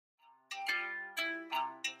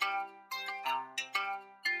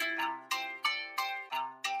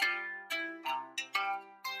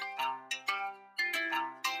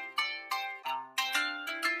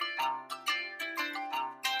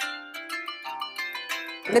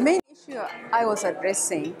The main issue I was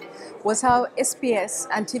addressing was how SPS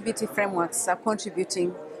and TBT frameworks are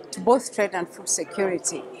contributing to both trade and food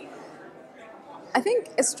security. I think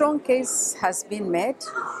a strong case has been made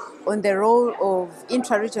on the role of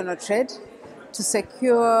intra-regional trade to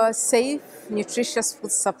secure safe, nutritious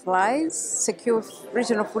food supplies, secure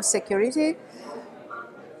regional food security,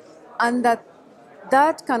 and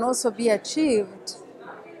that can also be achieved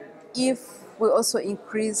if we also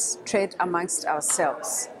increase trade amongst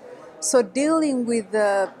ourselves. So dealing with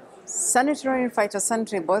the sanitary and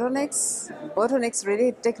phytosanitary bottlenecks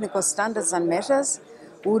related technical standards and measures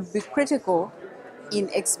would be critical in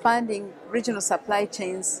expanding regional supply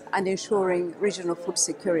chains and ensuring regional food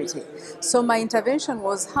security. So my intervention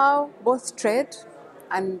was how both trade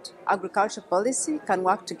and agriculture policy can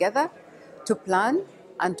work together to plan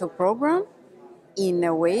and to program in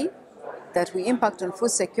a way that we impact on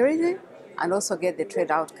food security and also get the trade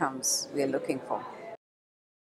outcomes we are looking for.